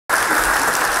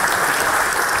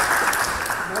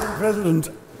President,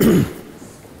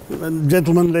 and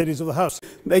gentlemen, ladies of the House,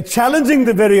 by challenging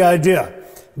the very idea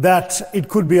that it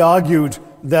could be argued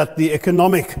that the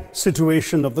economic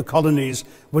situation of the colonies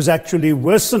was actually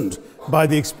worsened by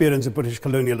the experience of British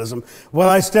colonialism. Well,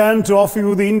 I stand to offer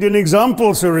you the Indian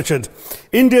example, Sir Richard.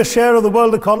 India's share of the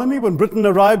world economy when Britain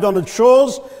arrived on its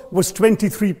shores was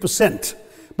 23%.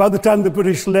 By the time the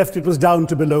British left, it was down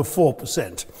to below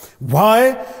 4%.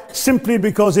 Why? Simply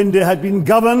because India had been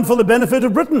governed for the benefit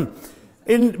of Britain.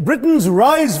 Britain's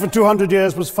rise for 200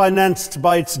 years was financed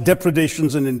by its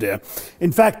depredations in India.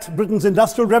 In fact, Britain's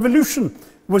industrial revolution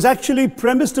was actually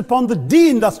premised upon the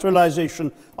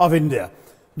deindustrialization of India.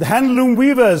 The handloom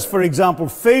weavers, for example,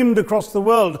 famed across the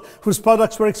world, whose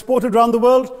products were exported around the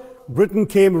world, Britain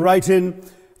came right in.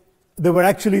 There were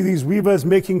actually these weavers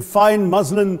making fine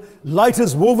muslin, light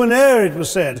as woven air, it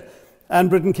was said. And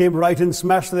Britain came right in,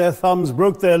 smashed their thumbs,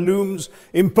 broke their looms,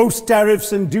 imposed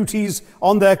tariffs and duties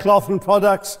on their cloth and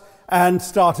products, and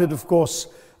started, of course,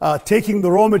 taking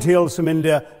the raw materials from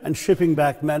India and shipping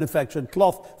back manufactured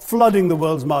cloth, flooding the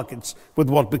world's markets with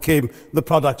what became the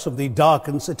products of the dark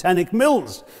and satanic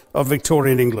mills of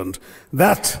Victorian England.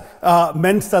 That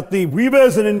meant that the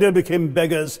weavers in India became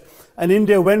beggars, and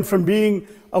India went from being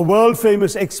a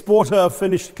world-famous exporter of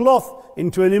finished cloth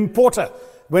into an importer,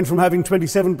 went from having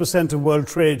 27% of world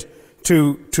trade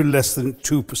to less than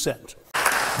 2%.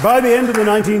 By the end of the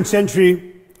 19th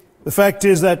century, the fact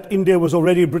is that India was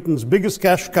already Britain's biggest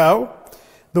cash cow,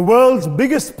 the world's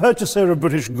biggest purchaser of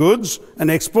British goods and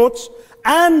exports,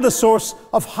 and the source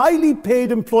of highly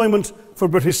paid employment for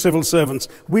British civil servants.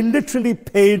 We literally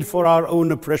paid for our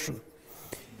own oppression.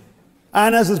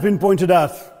 And as has been pointed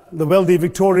out, the wealthy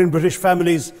Victorian British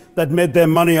families that made their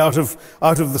money out of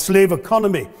the slave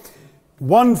economy,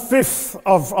 1/5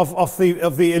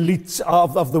 of the elites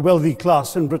of the wealthy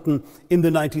class in Britain in the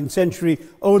 19th century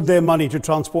owed their money to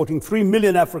transporting 3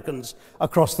 million Africans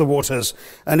across the waters.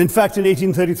 And in fact, in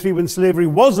 1833, when slavery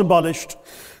was abolished,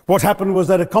 what happened was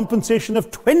that a compensation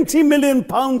of £20 million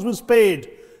was paid,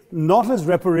 not as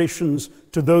reparations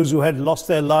to those who had lost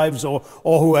their lives or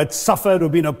who had suffered or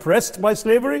been oppressed by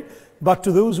slavery, but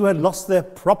to those who had lost their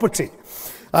property.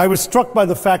 I was struck by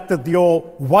the fact that your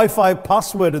Wi-Fi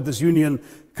password at this union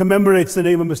commemorates the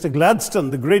name of Mr.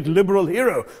 Gladstone, the great liberal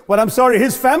hero. Well, I'm sorry,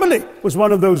 his family was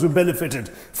one of those who benefited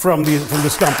from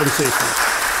this compensation.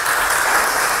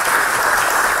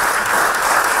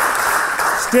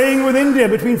 Staying with India,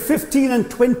 between 15 and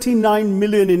 29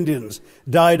 million Indians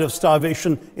died of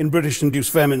starvation in British-induced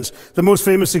famines. The most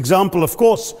famous example, of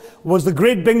course, was the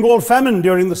Great Bengal Famine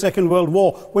during the Second World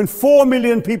War, when 4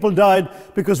 million people died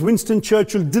because Winston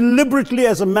Churchill, deliberately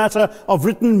as a matter of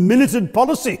written minuted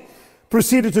policy,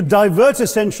 proceeded to divert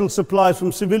essential supplies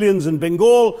from civilians in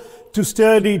Bengal to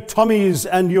sturdy Tommies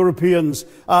and Europeans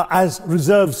as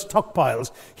reserve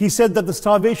stockpiles. He said that the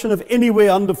starvation of anyway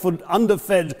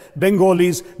underfed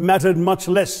Bengalis mattered much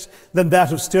less than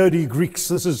that of sturdy Greeks.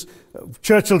 This is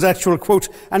Churchill's actual quote.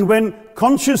 And when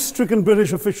conscience-stricken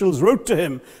British officials wrote to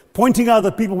him, pointing out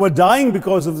that people were dying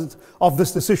because of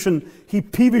this decision, he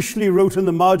peevishly wrote in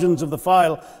the margins of the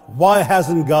file, "Why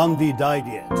hasn't Gandhi died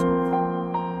yet?"